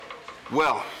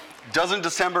Well, doesn't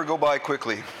December go by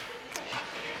quickly?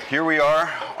 Here we are,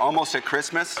 almost at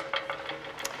Christmas.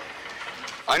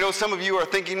 I know some of you are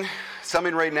thinking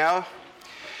something right now.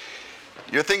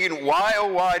 You're thinking, why, oh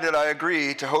why did I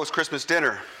agree to host Christmas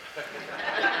dinner?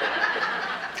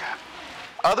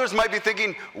 Others might be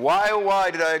thinking, why, oh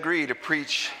why did I agree to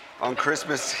preach on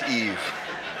Christmas Eve?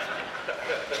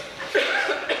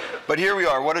 But here we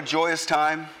are, what a joyous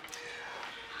time.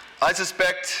 I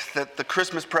suspect that the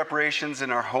Christmas preparations in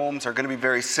our homes are going to be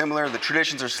very similar. The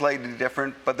traditions are slightly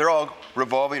different, but they're all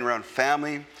revolving around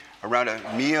family, around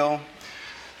a meal.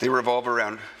 They revolve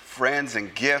around friends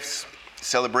and gifts,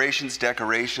 celebrations,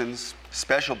 decorations,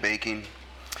 special baking.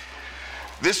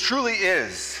 This truly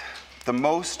is the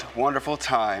most wonderful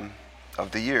time of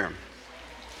the year.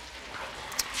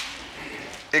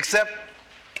 Except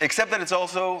that it's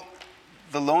also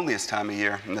the loneliest time of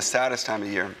year and the saddest time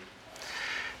of year.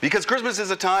 Because Christmas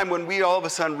is a time when we all of a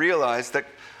sudden realize that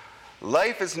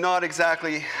life is not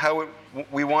exactly how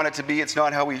we want it to be. It's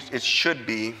not how it should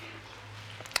be.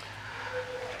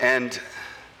 And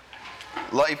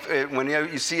life, when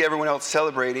you see everyone else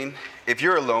celebrating, if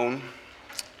you're alone,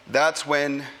 that's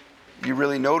when you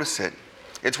really notice it.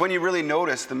 It's when you really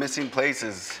notice the missing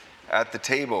places at the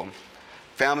table.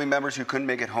 Family members who couldn't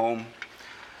make it home.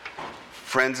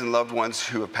 Friends and loved ones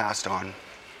who have passed on.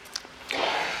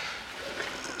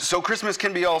 So Christmas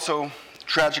can be also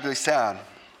tragically sad.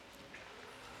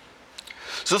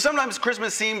 So sometimes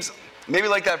Christmas seems maybe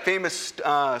like that famous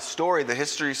story, the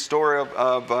history story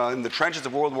of in the trenches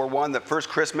of World War I, that first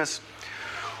Christmas,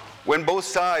 when both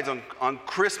sides on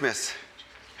Christmas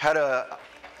had an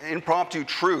impromptu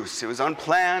truce. It was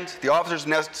unplanned. The officers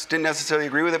didn't necessarily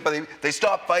agree with it, but they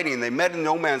stopped fighting. They met in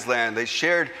no man's land. They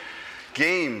shared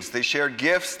games. They shared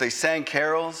gifts. They sang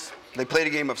carols. They played a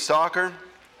game of soccer.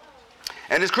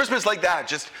 And it's Christmas like that,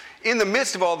 just in the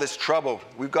midst of all this trouble,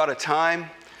 we've got a time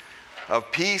of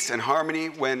peace and harmony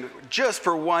when just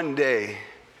for one day,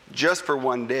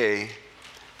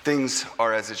 things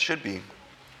are as it should be.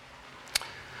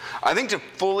 I think to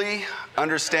fully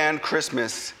understand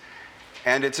Christmas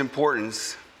and its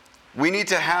importance, we need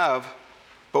to have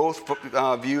both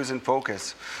views in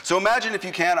focus. So imagine if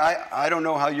you can, I don't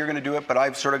know how you're going to do it, but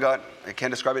I've sort of I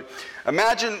can't describe it.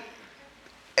 Imagine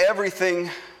everything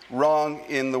wrong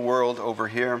in the world over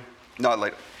here. Not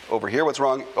like over here, what's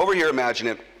wrong? Over here, imagine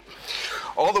it.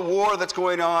 All the war that's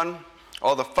going on,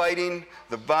 all the fighting,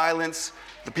 the violence,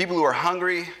 the people who are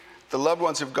hungry, the loved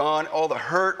ones who've gone, all the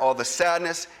hurt, all the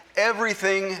sadness,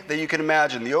 everything that you can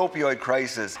imagine, the opioid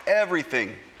crisis,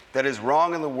 everything that is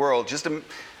wrong in the world. Just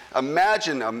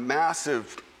imagine a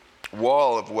massive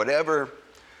wall of whatever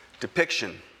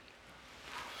depiction.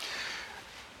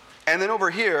 And then over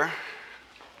here,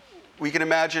 we can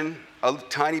imagine a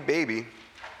tiny baby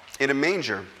in a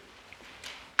manger.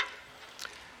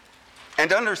 And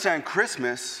to understand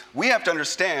Christmas, we have to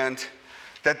understand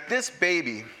that this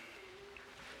baby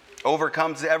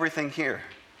overcomes everything here.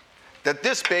 That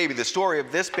this baby, the story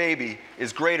of this baby,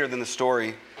 is greater than the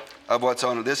story of what's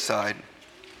on this side.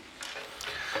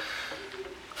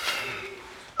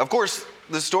 Of course,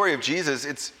 the story of Jesus,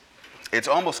 it's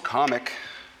almost comic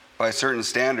by certain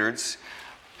standards.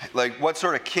 Like, what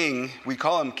sort of king, we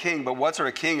call him king, but what sort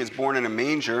of king is born in a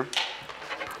manger?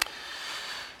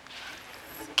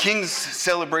 Kings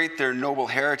celebrate their noble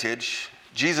heritage.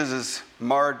 Jesus is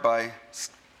marred by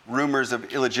rumors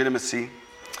of illegitimacy.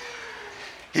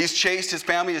 His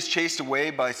family is chased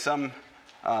away by some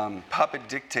puppet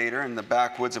dictator in the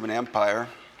backwoods of an empire.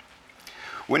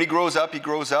 When he grows up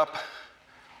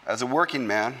as a working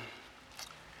man.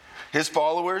 His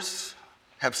followers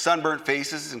have sunburnt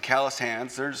faces and calloused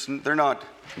hands. They're not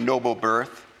noble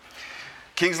birth.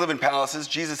 Kings live in palaces.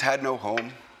 Jesus had no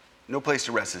home, no place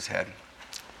to rest his head.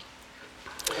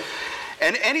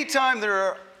 And anytime there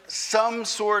are some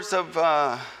sorts of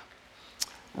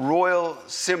royal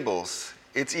symbols,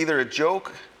 it's either a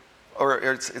joke, or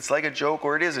it's like a joke,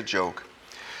 or it is a joke.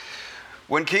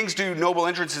 When kings do noble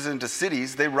entrances into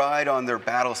cities, they ride on their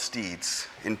battle steeds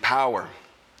in power,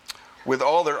 with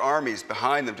all their armies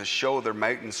behind them to show their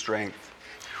might and strength.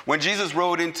 When Jesus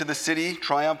rode into the city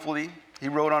triumphantly, he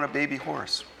rode on a baby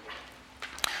horse.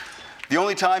 The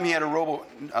only time he had a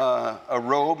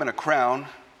robe and a crown,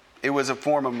 it was a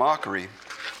form of mockery.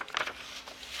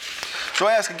 So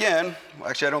I ask again,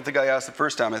 actually I don't think I asked the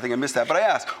first time, I think I missed that, but I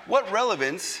ask, what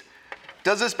relevance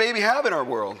does this baby have in our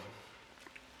world?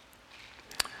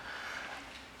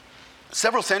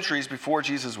 Several centuries before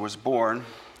Jesus was born,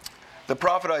 the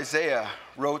prophet Isaiah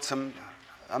wrote some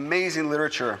amazing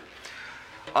literature.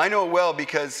 I know it well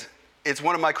because it's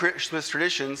one of my Christmas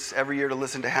traditions every year to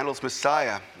listen to Handel's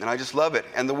Messiah, and I just love it.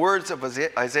 And the words of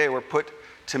Isaiah were put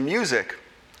to music.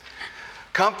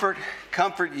 Comfort,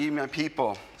 comfort ye my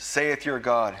people, saith your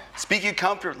God. Speak ye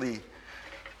comfortably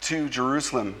to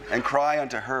Jerusalem, and cry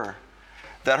unto her,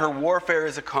 that her warfare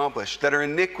is accomplished, that her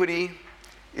iniquity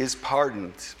is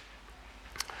pardoned.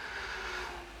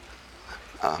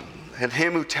 And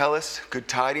him who telleth good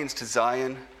tidings to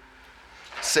Zion,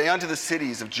 say unto the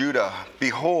cities of Judah,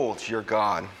 behold your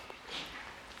God.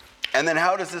 And then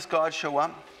how does this God show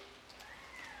up?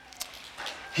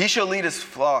 He shall lead his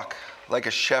flock like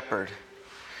a shepherd.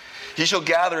 He shall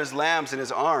gather his lambs in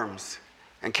his arms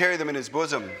and carry them in his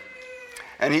bosom.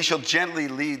 And he shall gently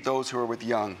lead those who are with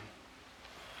young.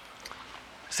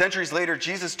 Centuries later,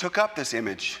 Jesus took up this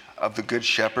image of the Good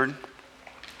Shepherd.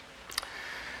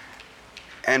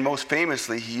 And most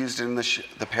famously, he used it in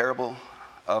the parable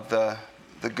of the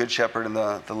Good Shepherd and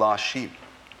the lost sheep.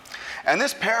 And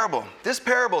this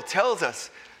parable tells us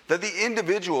that the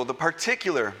individual, the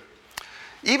particular,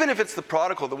 even if it's the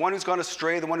prodigal, the one who's gone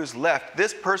astray, the one who's left,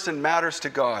 this person matters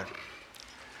to God.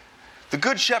 The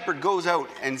Good Shepherd goes out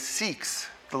and seeks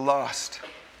the lost.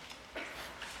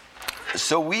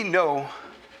 So we know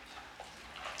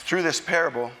through this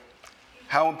parable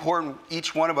how important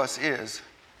each one of us is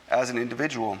as an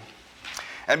individual.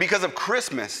 And because of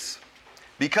Christmas,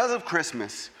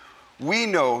 we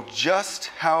know just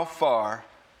how far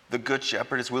the Good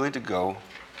Shepherd is willing to go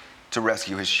to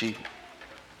rescue his sheep.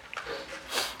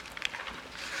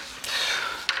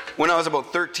 When I was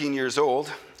about 13 years old,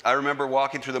 I remember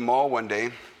walking through the mall one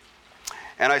day,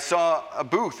 and I saw a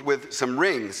booth with some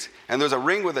rings, and there was a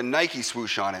ring with a Nike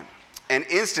swoosh on it. And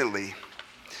instantly,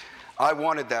 I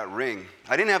wanted that ring.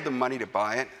 I didn't have the money to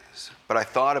buy it, but I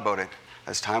thought about it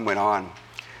as time went on.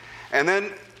 And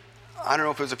then, I don't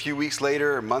know if it was a few weeks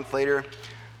later or a month later,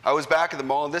 I was back at the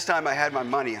mall, and this time I had my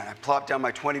money, and I plopped down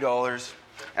my $20,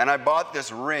 and I bought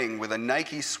this ring with a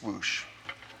Nike swoosh.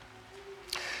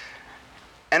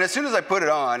 And as soon as I put it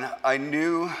on, I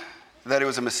knew that it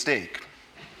was a mistake.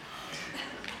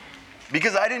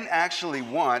 Because I didn't actually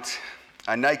want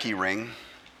a Nike ring.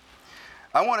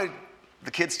 I wanted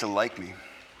the kids to like me.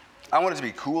 I wanted to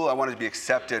be cool. I wanted to be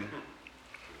accepted.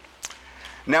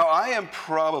 Now, I am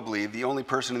probably the only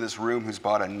person in this room who's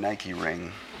bought a Nike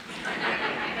ring.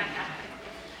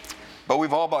 But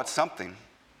we've all bought something.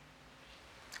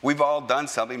 We've all done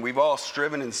something. We've all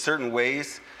striven in certain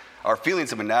ways, our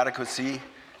feelings of inadequacy,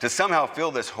 to somehow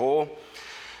fill this hole.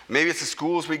 Maybe it's the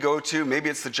schools we go to, maybe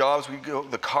it's the jobs we go,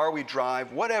 the car we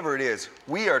drive, whatever it is.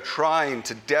 We are trying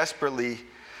to desperately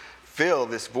fill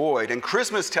this void. And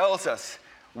Christmas tells us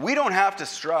we don't have to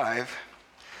strive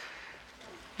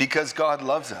because God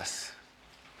loves us.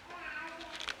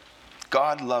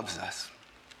 God loves us.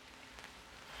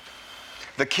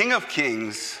 The King of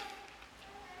Kings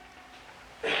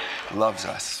loves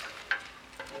us.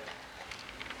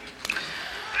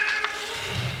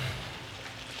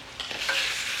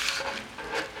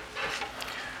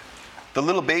 The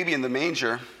little baby in the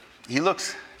manger, he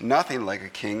looks nothing like a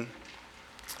king.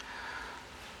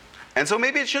 And so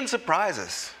maybe it shouldn't surprise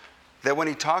us that when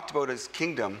he talked about his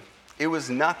kingdom, it was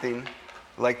nothing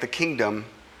like the kingdom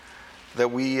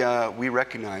that we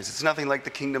recognize. It's nothing like the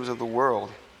kingdoms of the world.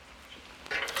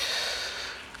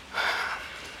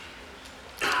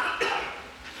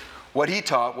 What he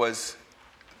taught was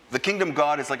the kingdom of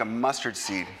God is like a mustard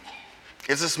seed.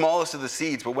 It's the smallest of the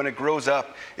seeds, but when it grows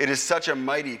up, it is such a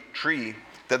mighty tree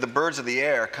that the birds of the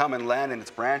air come and land in its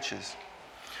branches.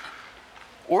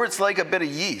 Or it's like a bit of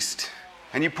yeast,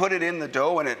 and you put it in the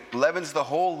dough and it leavens the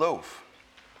whole loaf.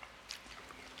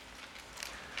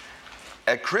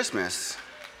 At Christmas,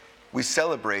 we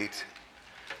celebrate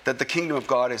that the kingdom of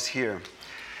God is here.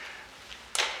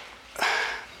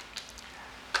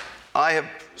 I have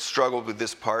struggled with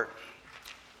this part.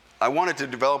 I wanted to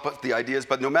develop the ideas,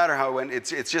 but no matter how it went,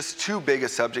 it's just too big a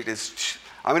subject.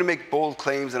 I'm going to make bold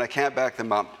claims, and I can't back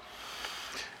them up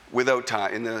without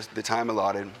time, in the time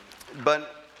allotted.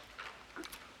 But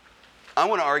I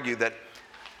want to argue that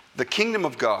the kingdom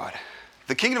of God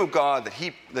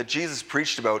that Jesus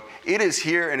preached about, it is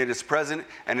here and it is present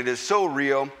and it is so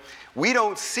real. We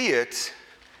don't see it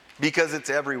because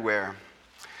it's everywhere.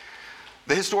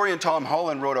 The historian Tom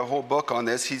Holland wrote a whole book on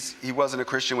this. He wasn't a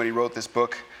Christian when he wrote this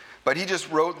book. But he just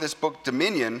wrote this book,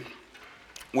 Dominion,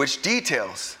 which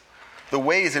details the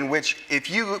ways in which, if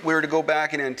you were to go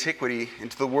back in antiquity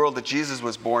into the world that Jesus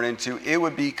was born into, it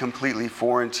would be completely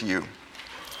foreign to you.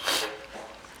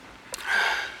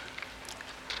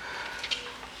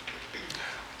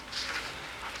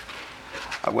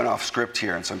 I went off script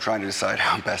here, and so I'm trying to decide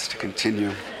how best to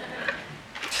continue.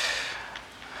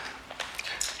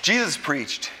 Jesus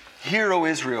preached, "Hear, O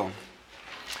Israel,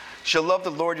 you shall love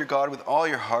the Lord your God with all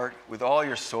your heart, with all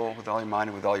your soul, with all your mind,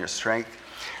 and with all your strength.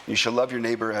 You shall love your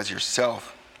neighbor as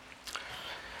yourself."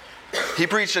 He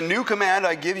preached, "A new command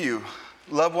I give you,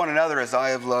 love one another as I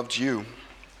have loved you."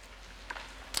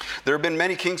 There have been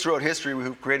many kings throughout history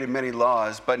who created many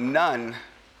laws, but none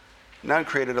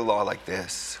created a law like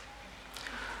this.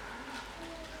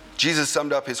 Jesus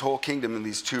summed up his whole kingdom in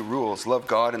these two rules: love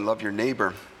God and love your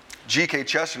neighbor. G.K.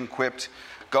 Chesterton quipped,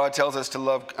 "God tells us to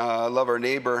love our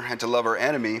neighbor and to love our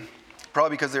enemy,"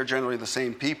 probably because they're generally the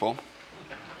same people.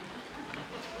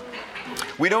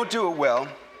 We don't do it well.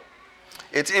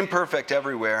 It's imperfect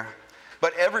everywhere.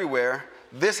 But everywhere,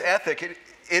 this ethic,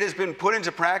 it has been put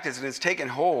into practice and it's taken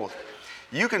hold.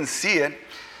 You can see it.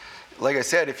 Like I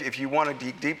said, if you want to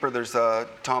dig deeper, there's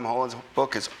Tom Holland's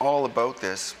book is all about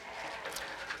this.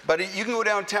 But you can go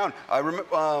downtown,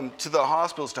 to the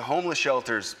hospitals, to homeless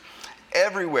shelters,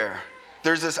 everywhere.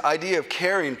 There's this idea of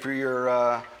caring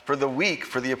for the weak,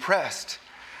 for the oppressed.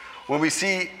 When we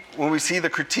see the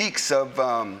critiques of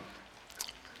the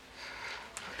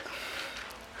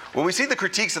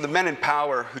men in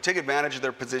power who take advantage of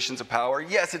their positions of power,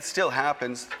 yes, it still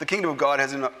happens. The kingdom of God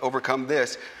hasn't overcome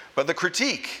this, but the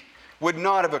critique would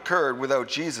not have occurred without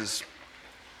Jesus.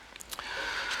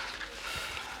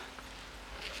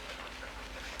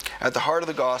 At the heart of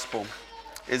the gospel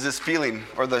is this feeling,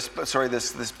 or this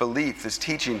belief, this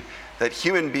teaching that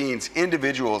human beings,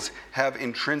 individuals, have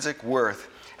intrinsic worth.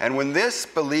 And when this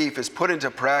belief is put into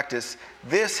practice,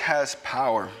 this has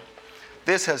power.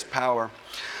 This has power.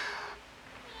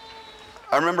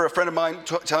 I remember a friend of mine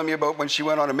telling me about when she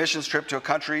went on a missions trip to a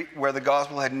country where the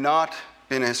gospel had not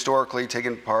been historically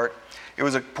taken part. It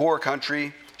was a poor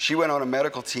country. She went on a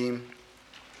medical team,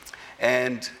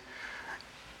 and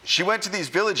she went to these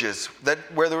villages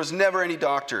where there was never any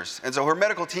doctors. And so her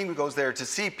medical team goes there to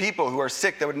see people who are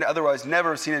sick that would otherwise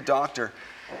never have seen a doctor.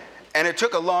 And it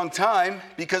took a long time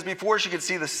because before she could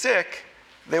see the sick,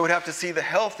 they would have to see the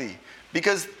healthy.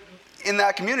 Because in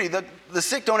that community, the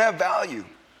sick don't have value.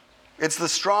 It's the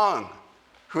strong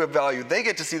who have value. They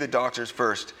get to see the doctors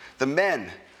first, the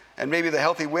men, and maybe the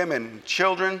healthy women,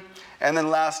 children, and then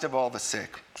last of all, the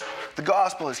sick. The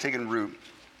gospel has taken root.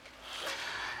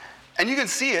 And you can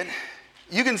see it.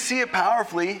 You can see it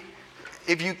powerfully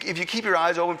if you keep your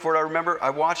eyes open for it. I remember I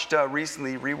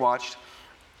recently rewatched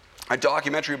a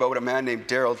documentary about a man named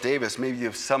Daryl Davis.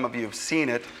 Maybe some of you have seen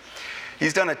it.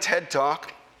 He's done a TED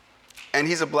Talk, and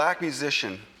he's a black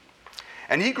musician.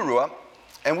 And he grew up,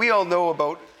 and we all know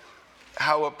about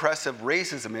how oppressive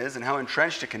racism is and how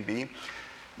entrenched it can be.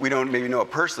 We don't maybe know it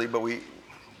personally, but we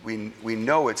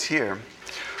know it's here.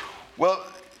 Well,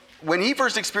 when he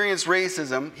first experienced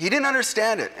racism, he didn't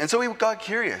understand it. And so he got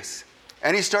curious.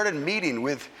 And he started meeting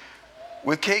with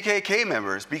KKK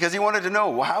members because he wanted to know,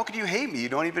 well, how could you hate me? You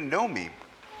don't even know me.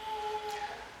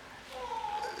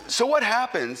 So what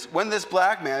happens when this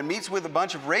black man meets with a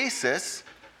bunch of racists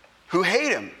who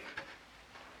hate him?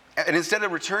 And instead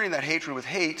of returning that hatred with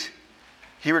hate,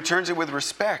 he returns it with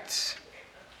respect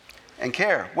and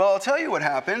care. Well, I'll tell you what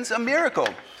happens, a miracle.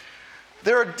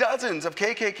 There are dozens of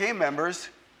KKK members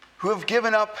who have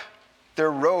given up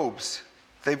their robes.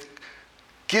 They've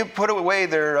put away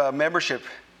their membership,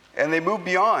 and they move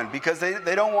beyond because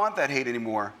they don't want that hate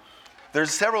anymore.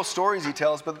 There's several stories he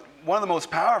tells, but one of the most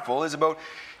powerful is about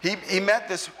he met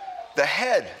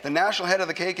the national head of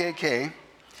the KKK,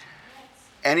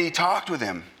 and he talked with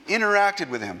him, interacted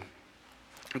with him,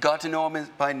 got to know him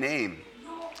by name,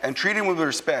 and treated him with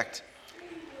respect.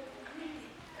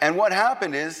 And what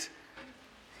happened is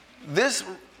this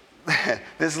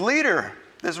leader,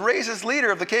 this racist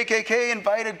leader of the KKK,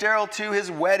 invited Daryl to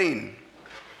his wedding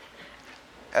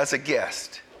as a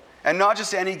guest. And not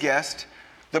just any guest.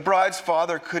 The bride's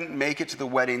father couldn't make it to the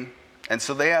wedding, and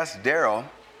so they asked Daryl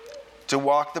to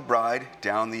walk the bride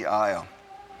down the aisle.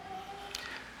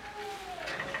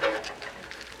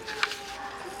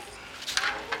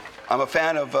 I'm a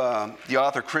fan of the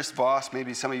author Chris Voss.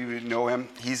 Maybe some of you know him.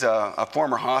 He's a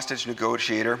former hostage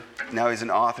negotiator. Now he's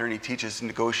an author and he teaches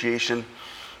negotiation.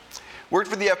 Worked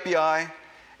for the FBI.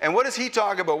 And what does he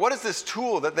talk about? What is this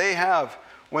tool that they have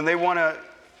when they want to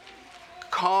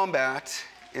combat,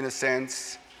 in a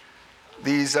sense,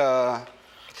 these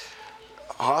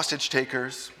hostage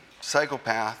takers,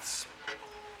 psychopaths,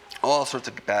 all sorts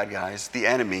of bad guys, the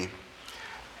enemy?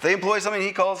 They employ something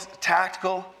he calls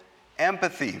tactical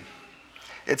empathy.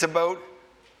 It's about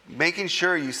making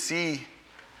sure you see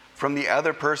from the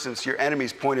other person's, your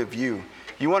enemy's point of view.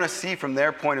 You want to see from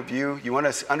their point of view. You want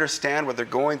to understand what they're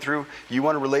going through. You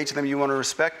want to relate to them. You want to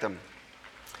respect them.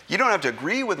 You don't have to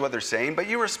agree with what they're saying, but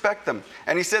you respect them.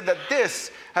 And he said that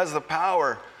this has the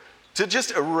power to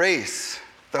just erase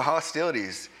the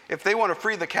hostilities. If they want to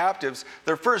free the captives,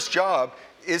 their first job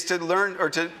is to learn, or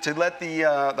to let the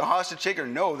hostage taker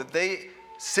know that they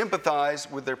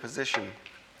sympathize with their position.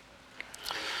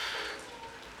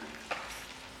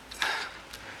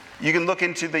 You can look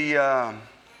into the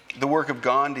work of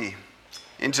Gandhi,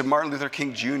 into Martin Luther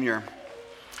King Jr.,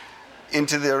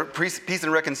 into the peace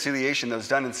and reconciliation that was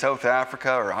done in South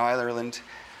Africa or Ireland,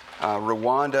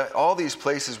 Rwanda, all these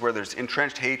places where there's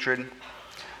entrenched hatred.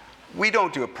 We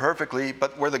don't do it perfectly,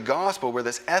 but where the gospel, where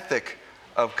this ethic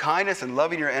of kindness and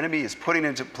loving your enemy is putting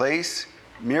into place,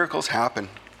 miracles happen.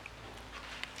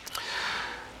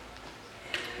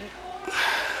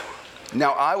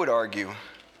 Now, I would argue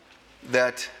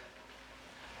that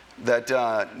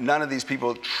none of these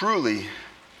people truly,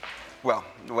 well,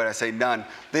 when I say none,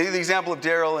 the example of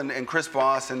Daryl and Chris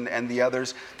Voss and the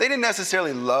others, they didn't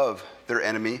necessarily love their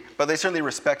enemy, but they certainly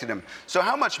respected him. So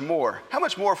how much more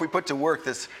if we put to work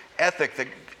this ethic that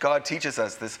God teaches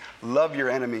us, this love your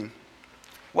enemy?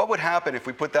 What would happen if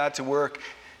we put that to work?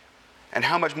 And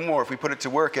how much more if we put it to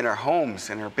work in our homes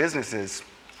and our businesses?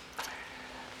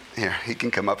 Here, he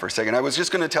can come up for a second. I was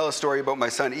just going to tell a story about my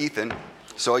son Ethan,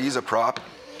 so I'll use a prop.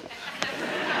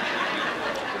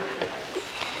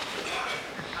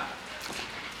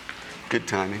 Good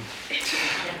timing.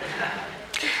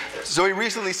 So we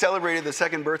recently celebrated the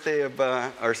second birthday of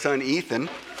our son Ethan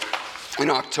in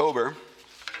October.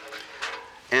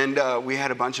 And we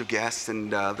had a bunch of guests,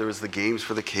 and there was the games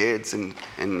for the kids and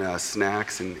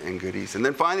snacks and goodies. And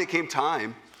then finally it came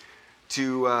time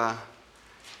to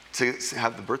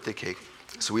have the birthday cake.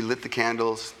 So we lit the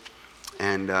candles,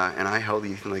 and I held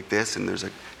Ethan like this,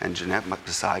 and Jeanette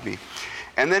beside me.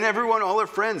 And then everyone, all our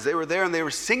friends, they were there and they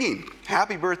were singing,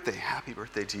 happy birthday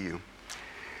to you.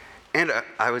 And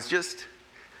I was just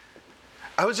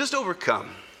overcome.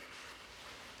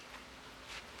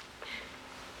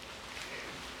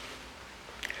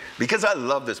 Because I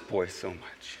love this boy so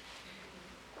much.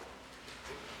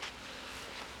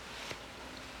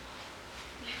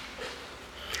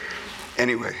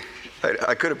 Anyway,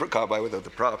 I could have caught by without the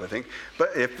prop, I think, but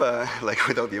if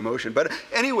without the emotion. But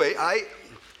anyway,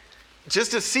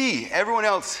 just to see everyone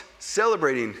else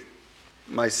celebrating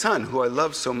my son, who I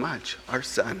love so much, our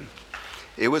son,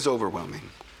 it was overwhelming.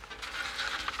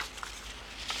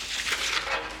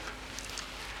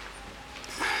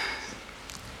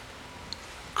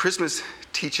 Christmas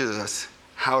teaches us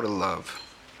how to love.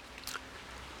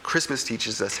 Christmas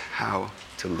teaches us how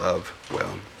to love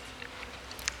well.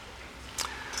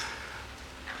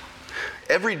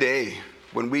 Every day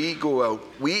when we go out,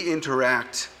 we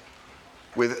interact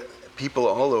with people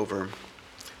all over,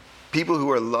 people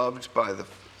who are loved by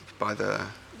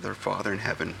their Father in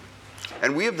heaven.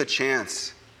 And we have the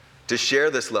chance to share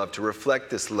this love, to reflect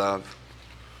this love.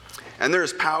 And there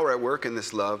is power at work in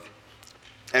this love.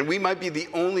 And we might be the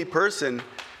only person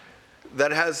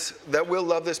that will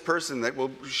love this person, that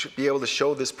will be able to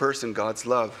show this person God's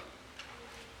love.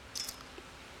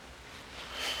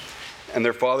 And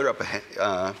their Father up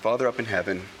in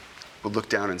heaven will look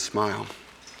down and smile.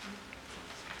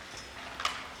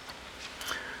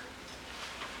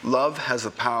 Love has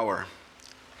the power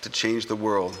to change the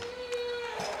world.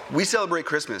 We celebrate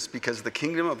Christmas because the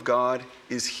kingdom of God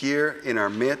is here in our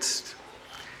midst,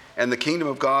 and the kingdom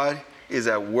of God is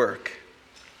at work.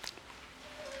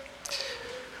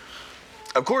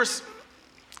 Of course,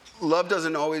 love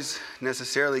doesn't always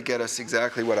necessarily get us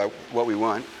exactly what we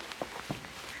want.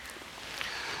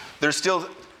 There's still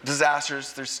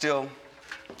disasters, there's still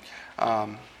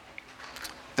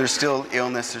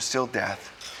illness, there's still death.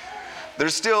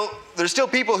 There's still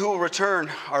people who will return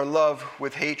our love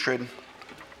with hatred.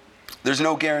 There's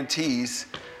no guarantees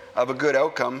of a good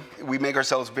outcome. We make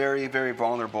ourselves very, very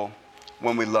vulnerable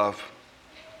when we love.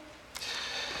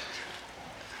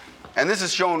 And this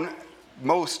is shown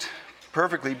most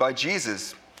perfectly by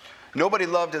Jesus. Nobody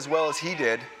loved as well as he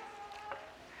did,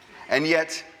 and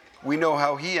yet we know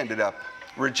how he ended up,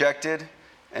 rejected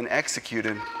and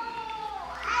executed.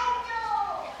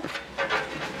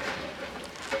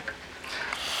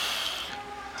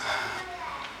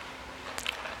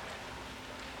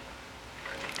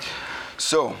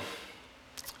 So,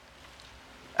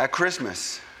 at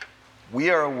Christmas, we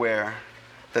are aware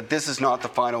that this is not the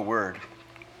final word.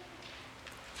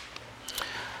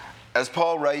 As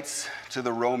Paul writes to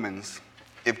the Romans,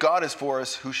 if God is for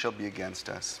us, who shall be against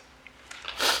us?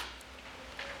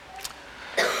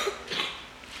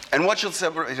 And what shall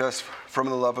separate us from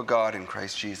the love of God in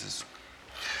Christ Jesus?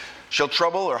 Shall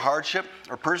trouble or hardship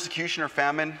or persecution or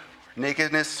famine, or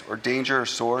nakedness or danger or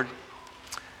sword?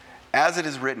 As it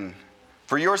is written,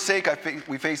 for your sake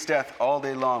we face death all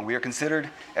day long. We are considered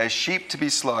as sheep to be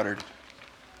slaughtered.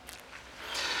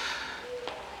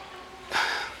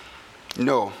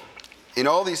 No, in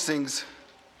all these things,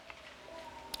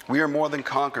 we are more than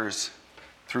conquerors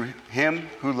through him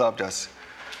who loved us.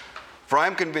 For I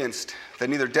am convinced that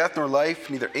neither death nor life,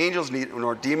 neither angels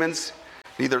nor demons,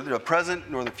 neither the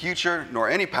present nor the future, nor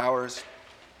any powers,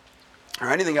 or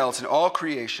anything else in all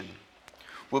creation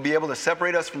will be able to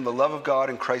separate us from the love of God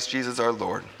in Christ Jesus our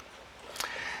Lord.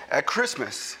 At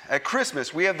Christmas,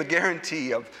 we have the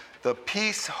guarantee of the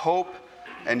peace, hope,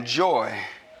 and joy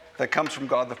that comes from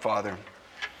God the Father.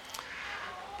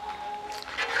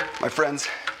 My friends,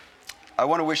 I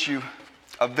want to wish you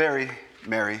a very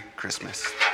Merry Christmas.